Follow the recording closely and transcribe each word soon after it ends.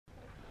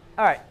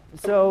All right,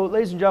 so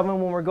ladies and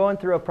gentlemen, when we're going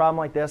through a problem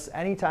like this,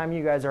 anytime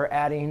you guys are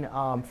adding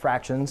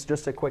fractions,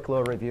 just a quick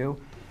little review.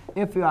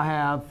 If you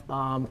have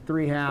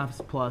 3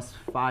 halves plus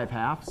 5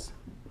 halves,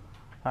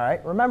 all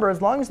right, remember,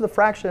 as long as the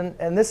fraction,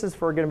 and this is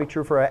going to be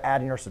true for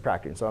adding or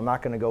subtracting, so I'm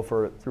not going to go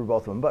through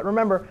both of them. But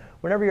remember,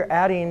 whenever you're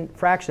adding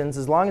fractions,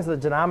 as long as the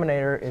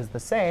denominator is the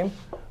same,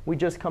 we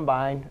just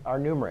combine our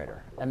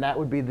numerator. And that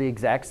would be the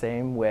exact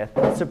same with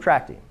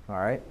subtracting, all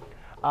right?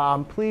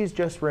 Please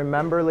just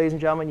remember, ladies and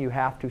gentlemen, you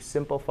have to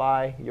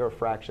simplify your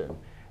fraction.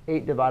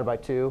 8 divided by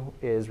 2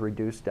 is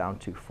reduced down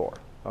to 4,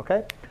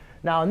 OK?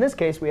 Now, in this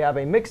case, we have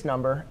a mixed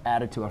number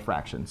added to a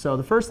fraction. So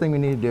the first thing we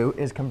need to do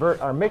is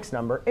convert our mixed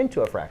number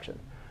into a fraction.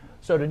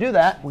 So to do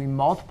that, we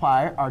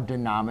multiply our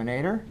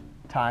denominator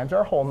times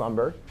our whole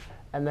number,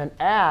 and then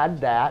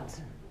add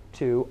that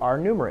to our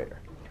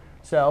numerator.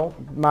 So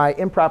my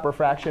improper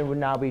fraction would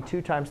now be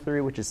 2 times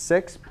 3, which is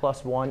 6,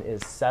 plus 1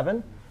 is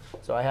 7.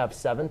 So I have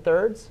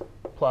 7/3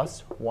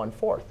 plus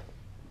 1/4.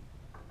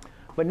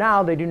 But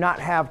now they do not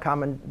have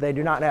common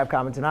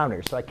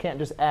denominators. So I can't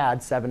just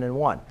add 7 and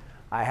 1.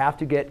 I have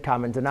to get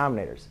common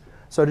denominators.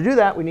 So to do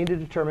that, we need to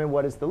determine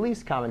what is the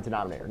least common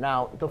denominator.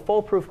 Now, the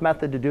foolproof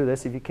method to do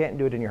this, if you can't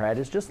do it in your head,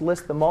 is just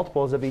list the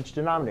multiples of each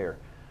denominator.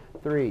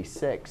 3,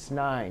 6,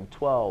 9,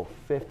 12,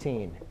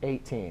 15,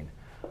 18,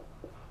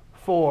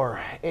 4,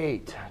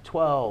 8,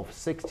 12,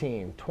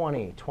 16,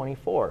 20,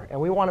 24.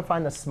 And we want to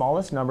find the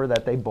smallest number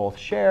that they both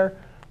share,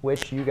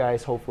 which you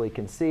guys hopefully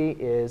can see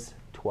is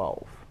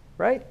 12,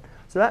 right?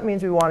 So that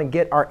means we want to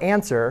get our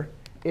answer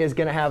is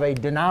going to have a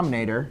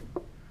denominator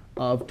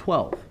of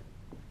 12.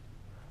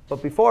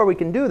 But before we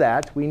can do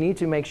that, we need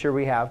to make sure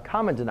we have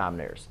common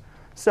denominators.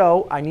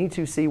 So I need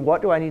to see,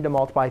 what do I need to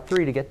multiply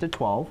 3 to get to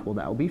 12? Well,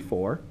 that will be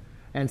 4.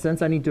 And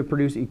since I need to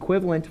produce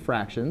equivalent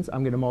fractions,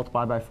 I'm going to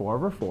multiply by 4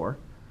 over 4.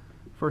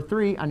 For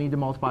 3, I need to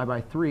multiply by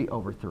 3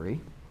 over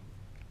 3.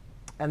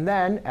 And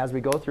then, as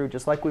we go through,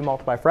 just like we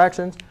multiply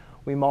fractions,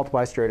 we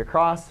multiply straight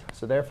across.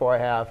 So therefore, I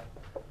have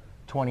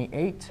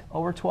 28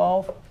 over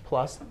 12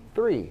 plus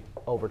 3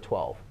 over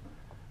 12.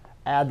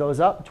 Add those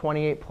up.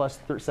 28 plus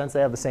 3, since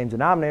they have the same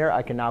denominator,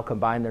 I can now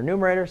combine their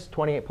numerators.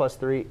 28 plus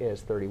 3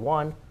 is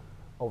 31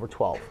 over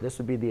 12. This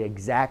would be the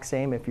exact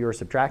same if you were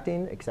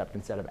subtracting, except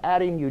instead of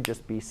adding, you'd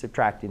just be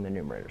subtracting the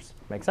numerators.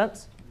 Make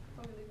sense?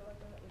 So we leave it like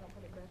that? We don't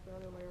put it back the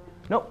other way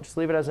around? Nope, just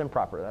leave it as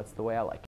improper. That's the way I like it.